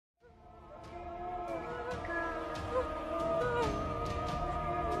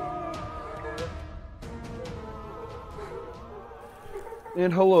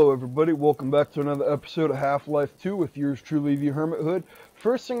And hello everybody, welcome back to another episode of Half-Life 2 with yours truly, the Hermithood.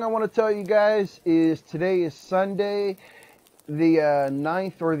 First thing I want to tell you guys is today is Sunday, the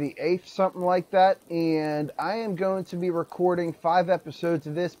 9th or the 8th, something like that, and I am going to be recording 5 episodes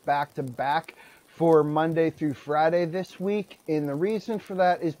of this back to back for Monday through Friday this week, and the reason for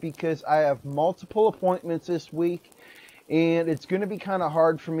that is because I have multiple appointments this week, and it's going to be kind of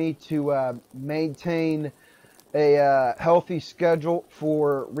hard for me to maintain a healthy schedule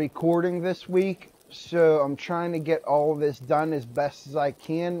for recording this week, so I'm trying to get all of this done as best as I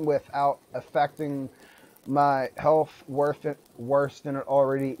can without affecting my health worse than it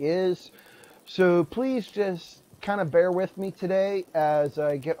already is. So please just kind of bear with me today as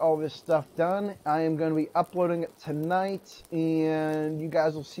I get all this stuff done. I am going to be uploading it tonight, and you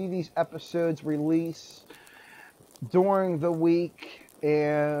guys will see these episodes release during the week,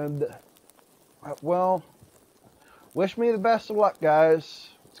 and well, wish me the best of luck, guys.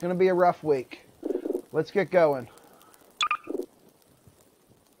 It's going to be a rough week. Let's get going.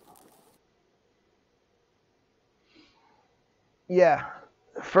 Yeah.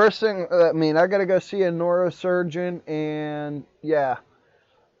 First thing, I got to go see a neurosurgeon, and yeah.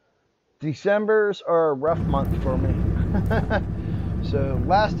 Decembers are a rough month for me. So,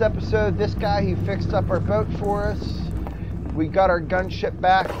 last episode, this guy, he fixed up our boat for us. We got our gunship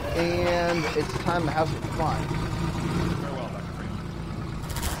back, and it's time to have some fun.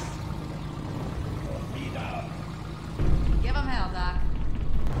 Give him hell,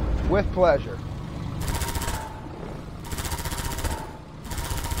 Doc. With pleasure.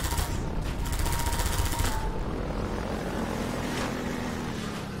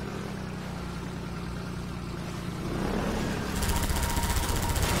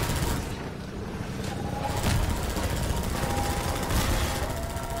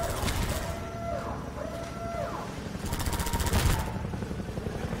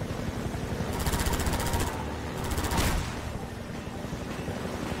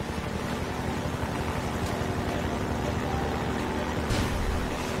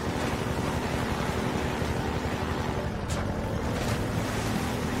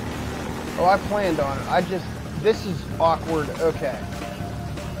 Oh, I planned on it. This is awkward. Okay.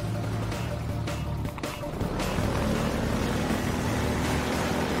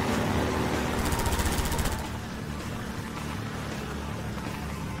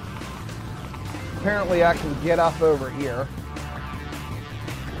 Apparently I can get up over here.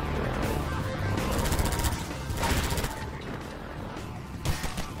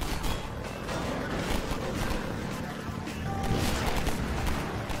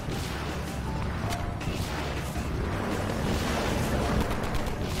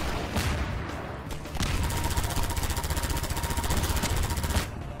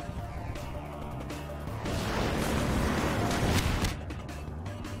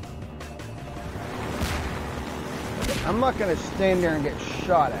 I'm not going to stand there and get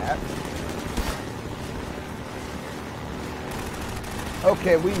shot at.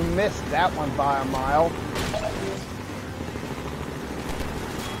 Okay, we missed that one by a mile.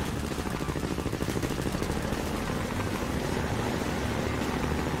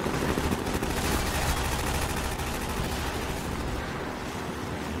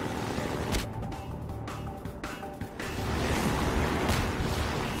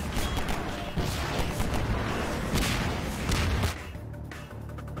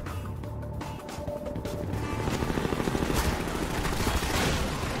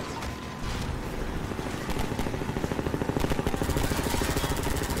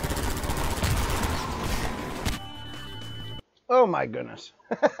 Oh my goodness.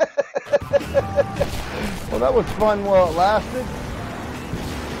 Well, that was fun while it lasted.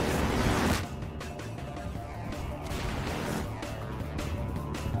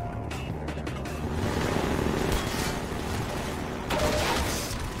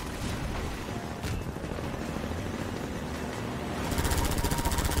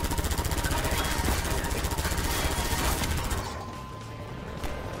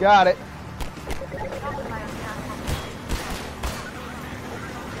 Got it.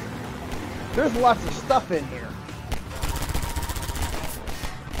 There's lots of stuff in here.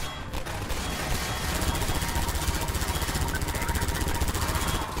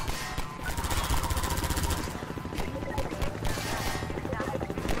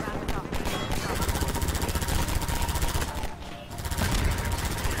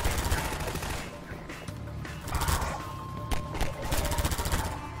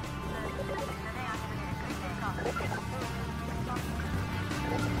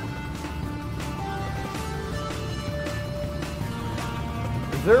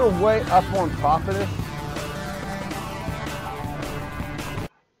 Is there a way up on top of this?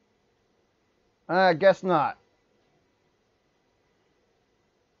 I guess not.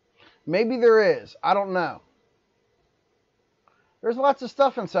 Maybe there is. I don't know. There's lots of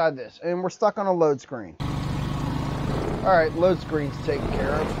stuff inside this, and we're stuck on a load screen. Alright, load screen's taken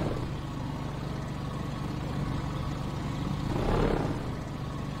care of.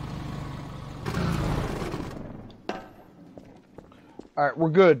 Alright, we're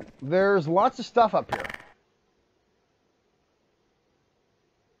good. There's lots of stuff up here.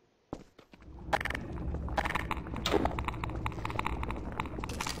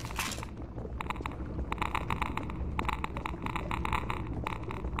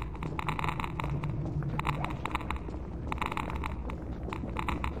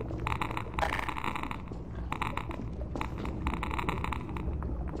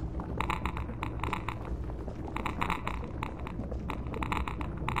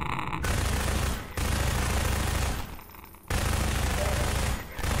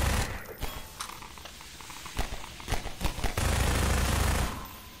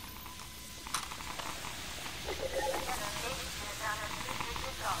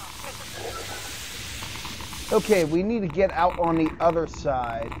 Okay, we need to get out on the other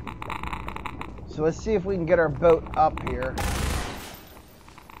side. So let's see if we can get our boat up here.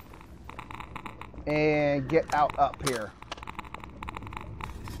 And get out up here.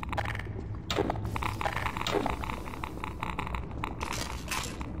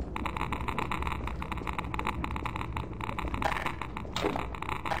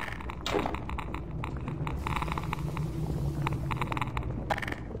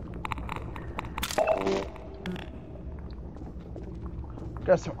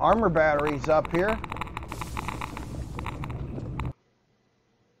 Got some armor batteries up here.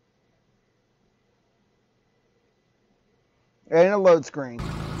 And a load screen.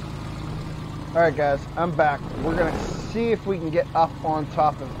 Alright guys, I'm back. We're going to see if we can get up on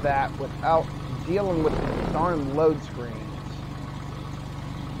top of that without dealing with the darn load screens.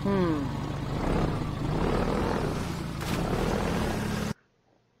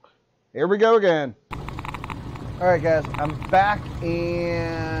 Here we go again. Alright guys, I'm back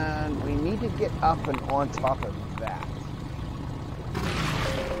and we need to get up and on top of that.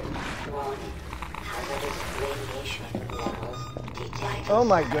 Oh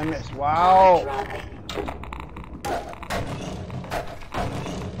my goodness, wow.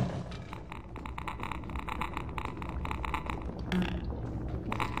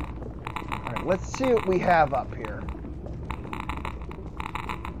 Alright, let's see what we have up here.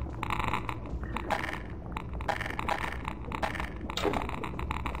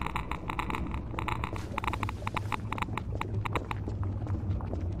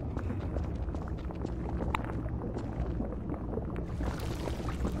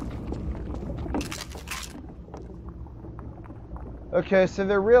 Okay, so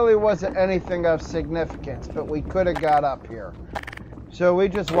there really wasn't anything of significance, but we could have got up here. So we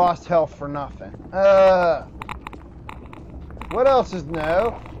just lost health for nothing. What else is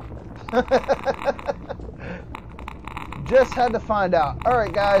new? Just had to find out.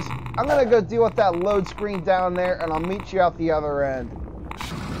 Alright guys, I'm going to go deal with that load screen down there, and I'll meet you out the other end.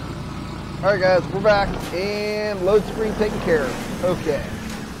 Alright guys, we're back, and load screen taken care of. Okay.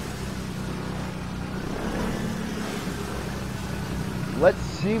 Let's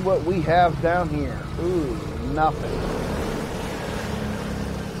see what we have down here. Ooh, nothing.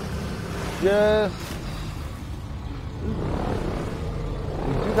 Just...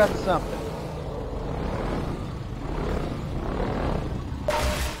 we do got something.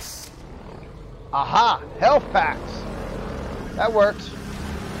 Aha! Health packs! That works.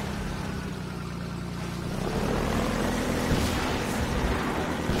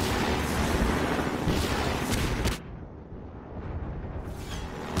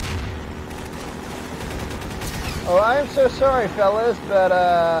 Oh, I am so sorry, fellas, but,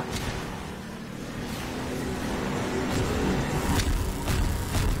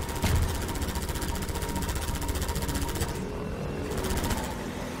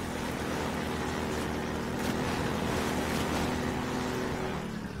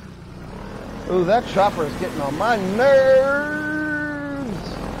 ooh, that chopper is getting on my nerves!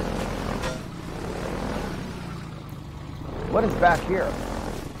 What is back here?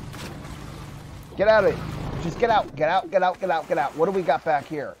 Get out of it! Just get out, get out, get out, get out, get out. What do we got back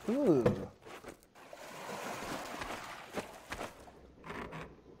here? Ooh.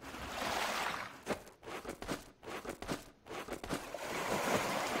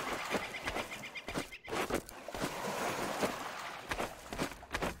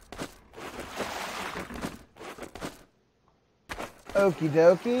 Okie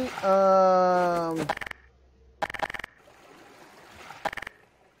dokie.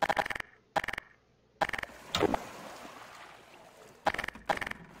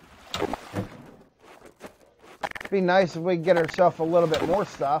 Be nice if we could get ourselves a little bit more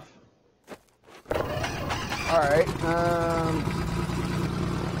stuff. Alright,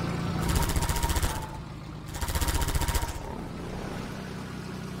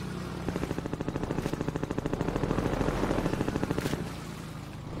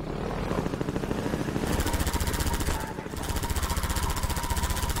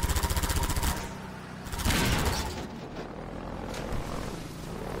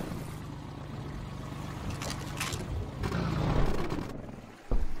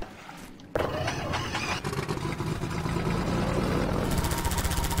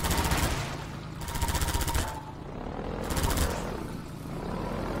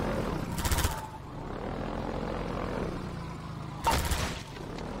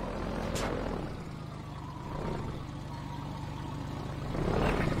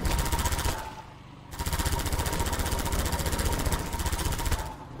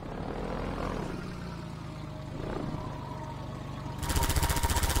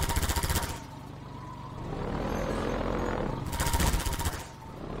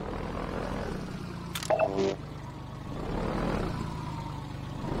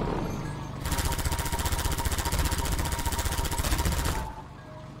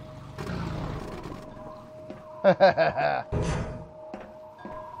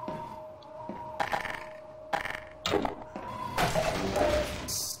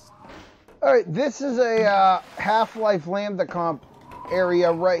 Alright, this is a Half-Life Lambda Comp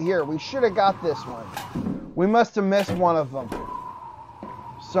area right here. We should have got this one. We must have missed one of them.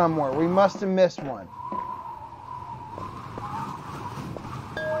 Somewhere. We must have missed one.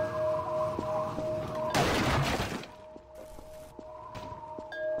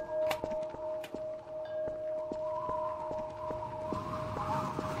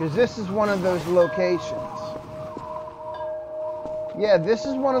 Because this is one of those locations. Yeah, this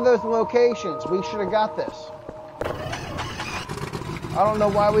is one of those locations. We should have got this. I don't know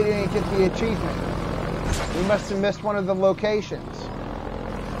why we didn't get the achievement. We must have missed one of the locations.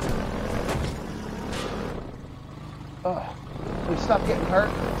 Ugh. We stop getting hurt.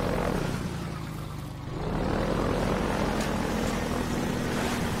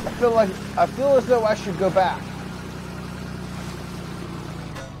 I feel as though I should go back.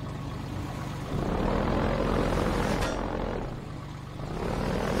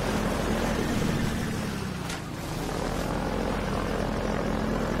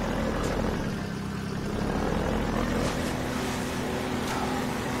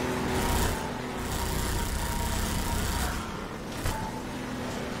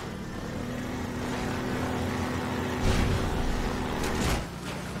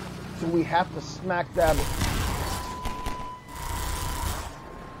 We have to smack dab it.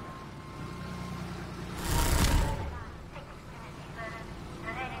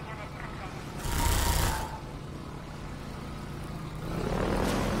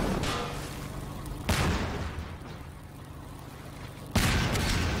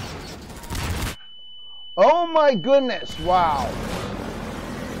 Oh my goodness, wow.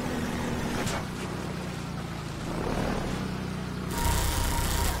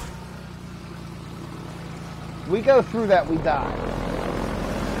 We go through that, we die.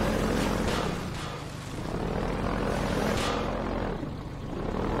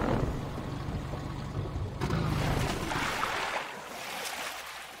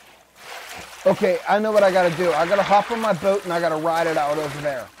 Okay, I know what I gotta do. I gotta hop on my boat and I gotta ride it out over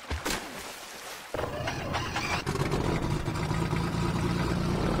there.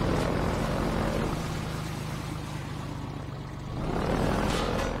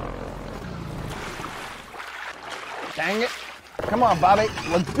 Dang it. Come on, Bobby.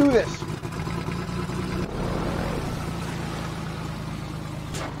 Let's do this.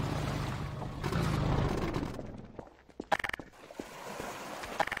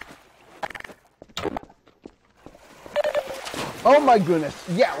 Oh my goodness.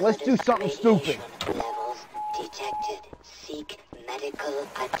 Yeah, let's do something stupid. Levels detected. Seek medical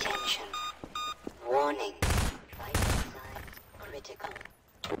attention. Warning. Vital signs critical.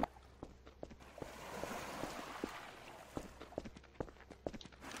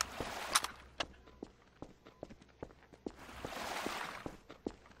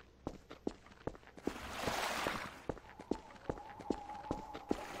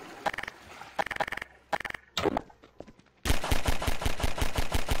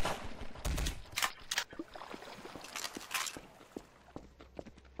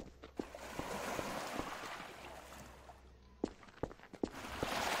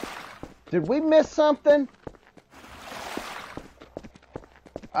 Did we miss something?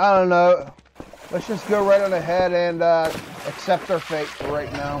 I don't know. Let's just go right on ahead and accept our fate for right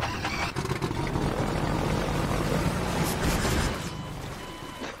now.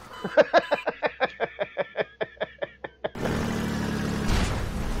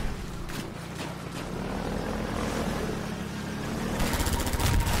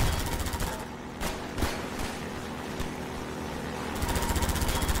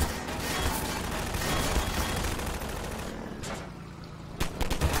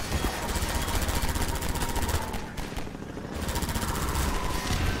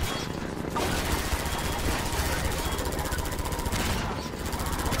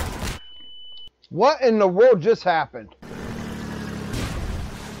 What in the world just happened?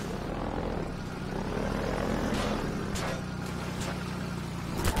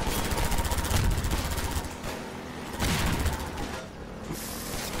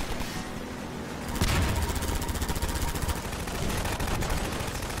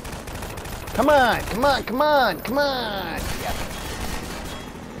 Come on, come on, come on, come on. Yep.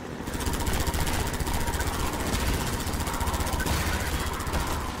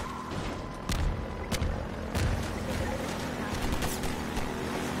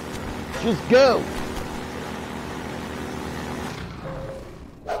 Just go.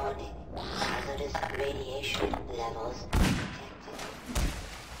 Warning. Hazardous radiation levels detected.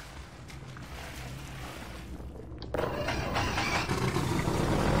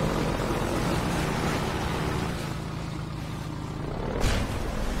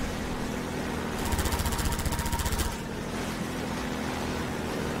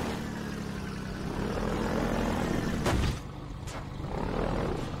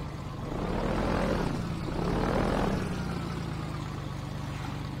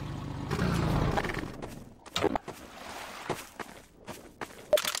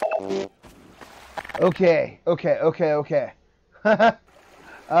 Okay. Alright,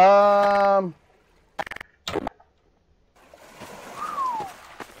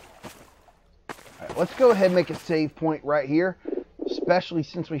 let's go ahead and make a save point right here, especially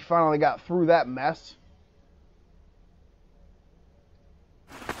since we finally got through that mess.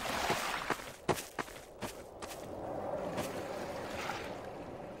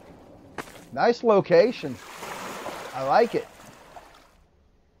 Nice location. I like it.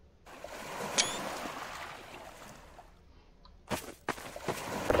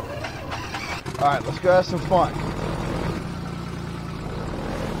 Alright, let's go have some fun.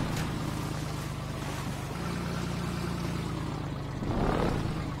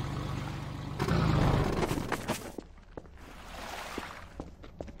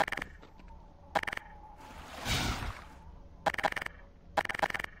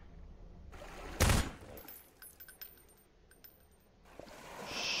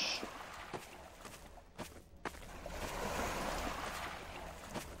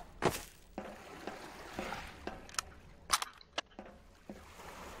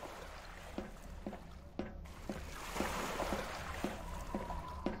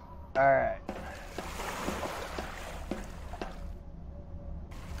 All right.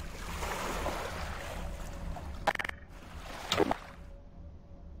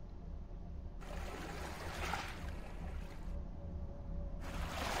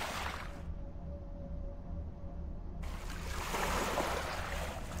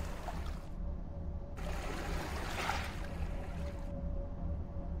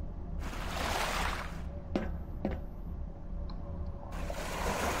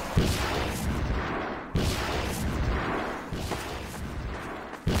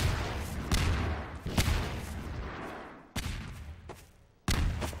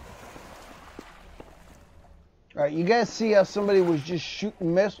 All right, you guys see how somebody was just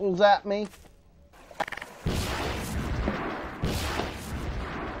shooting missiles at me?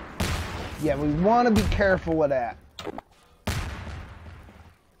 Yeah, we want to be careful with that.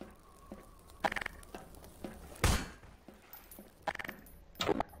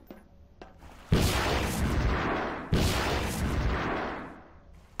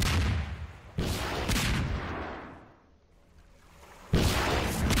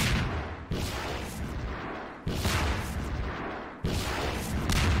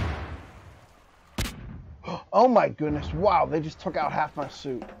 Oh my goodness, wow, they just took out half my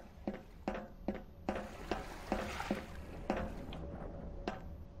suit.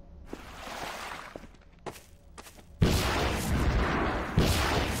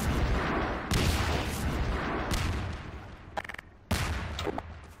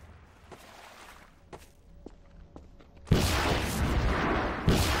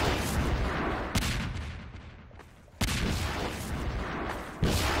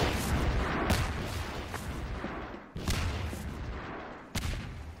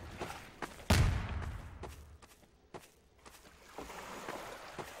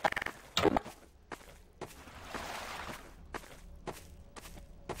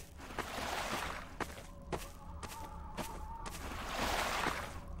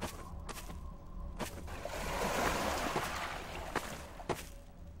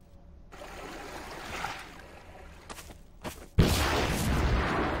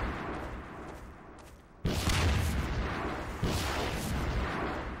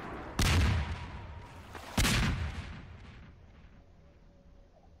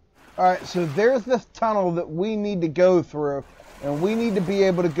 Alright, so there's this tunnel that we need to go through, and we need to be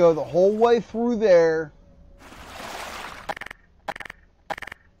able to go the whole way through there.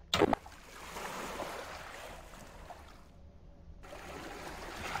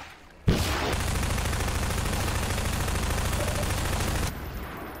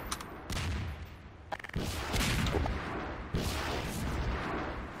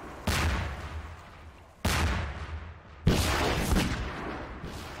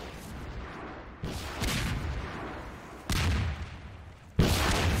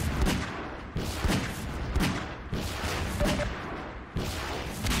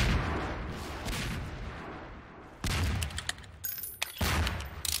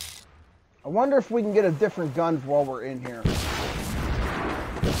 I wonder if we can get a different gun while we're in here.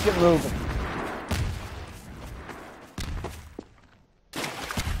 Let's get moving.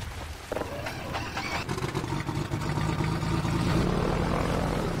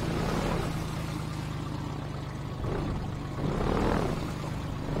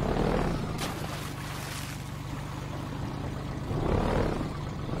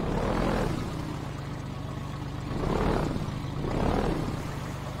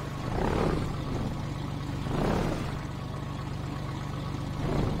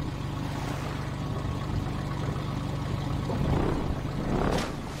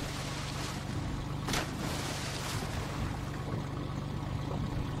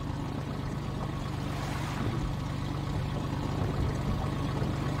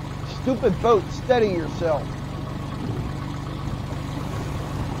 Stupid boat, steady yourself.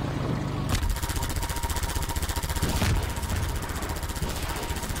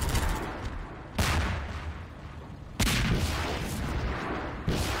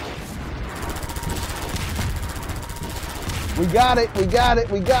 We got it, we got it,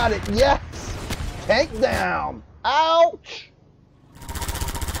 we got it. Yes! Tank down. Ouch!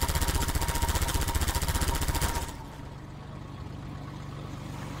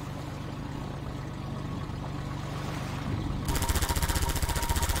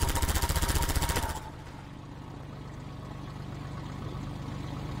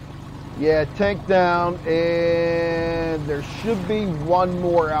 Yeah, tank down, and there should be one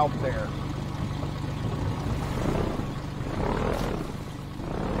more out there.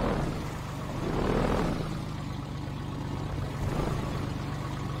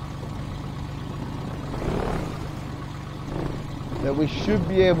 That we should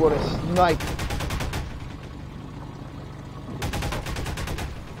be able to snipe.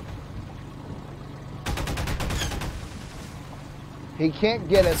 He can't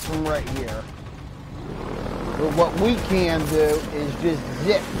get us from right here. But what we can do is just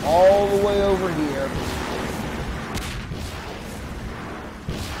zip all the way over here.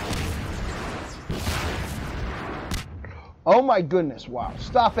 Oh my goodness, wow.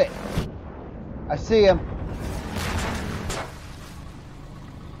 Stop it. I see him.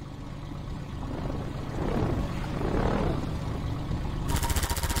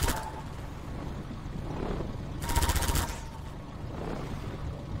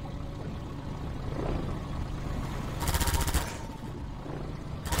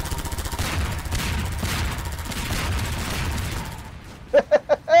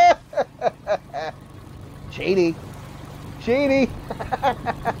 Cheaty. Cheaty.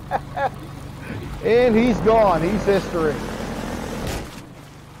 And he's gone. He's history.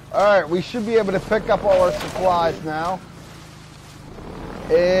 Alright, we should be able to pick up all our supplies now.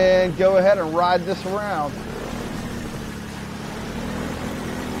 And go ahead and ride this around.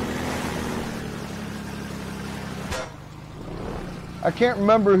 I can't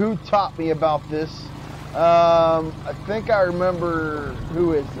remember who taught me about this. I think I remember,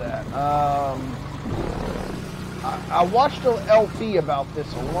 who is that? I watched an LP about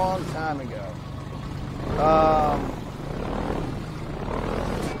this a long time ago.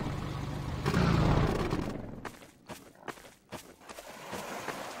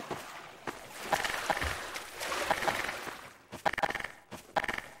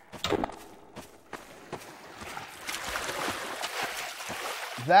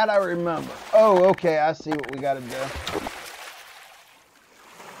 That I remember. Oh, okay, I see what we got to do.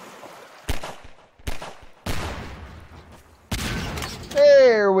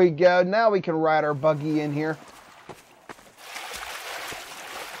 There we go. Now we can ride our buggy in here.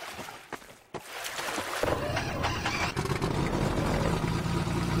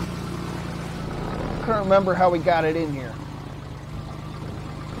 I can't remember how we got it in here.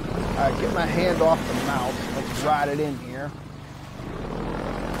 Alright, get my hand off the mouse. Let's ride it in here.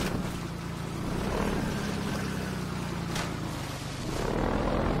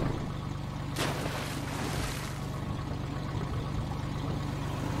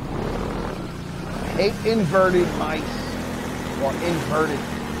 hate inverted mice. Well, inverted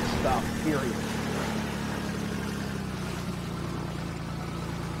stuff, period.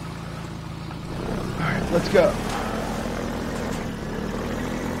 Alright, let's go.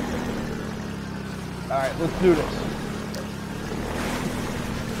 Alright, let's do this.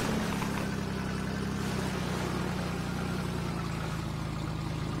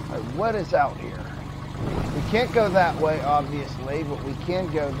 Alright, what is out here? We can't go that way, obviously, but we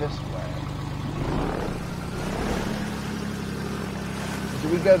can go this way. Do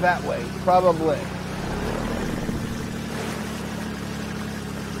we go that way? Probably.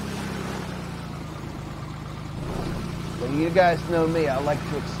 Well, you guys know me. I like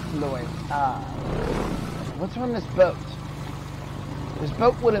to explore. What's on this boat? This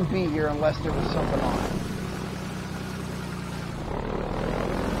boat wouldn't be here unless there was something on it.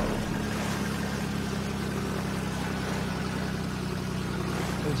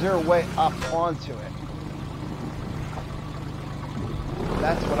 Is there a way up onto it?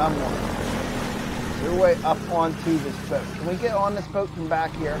 That's what I'm wondering. Is there a way up onto this boat? Can we get on this boat from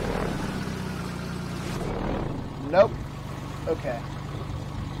back here? Nope. Okay.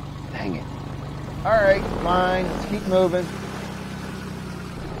 Dang it. Alright, fine. Let's keep moving.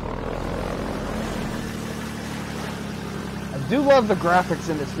 I do love the graphics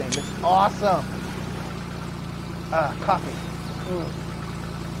in this game. It's awesome. Coffee.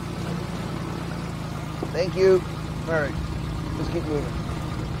 Thank you. Alright. Let's keep moving.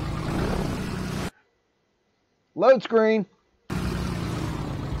 Load screen.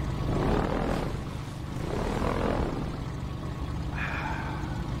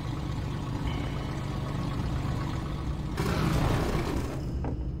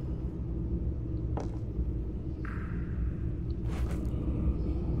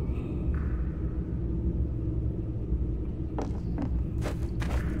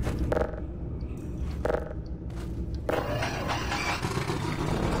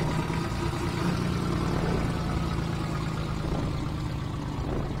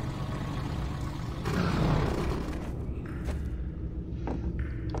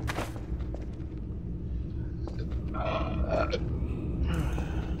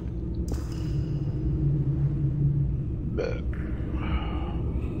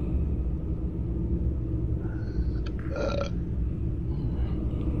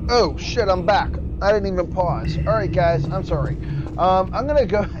 Oh shit, I'm back. I didn't even pause. Alright guys, I'm sorry. I'm gonna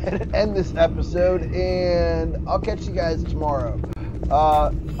go ahead and end this episode, and I'll catch you guys tomorrow.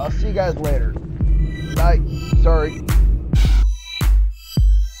 I'll see you guys later. Bye. Sorry.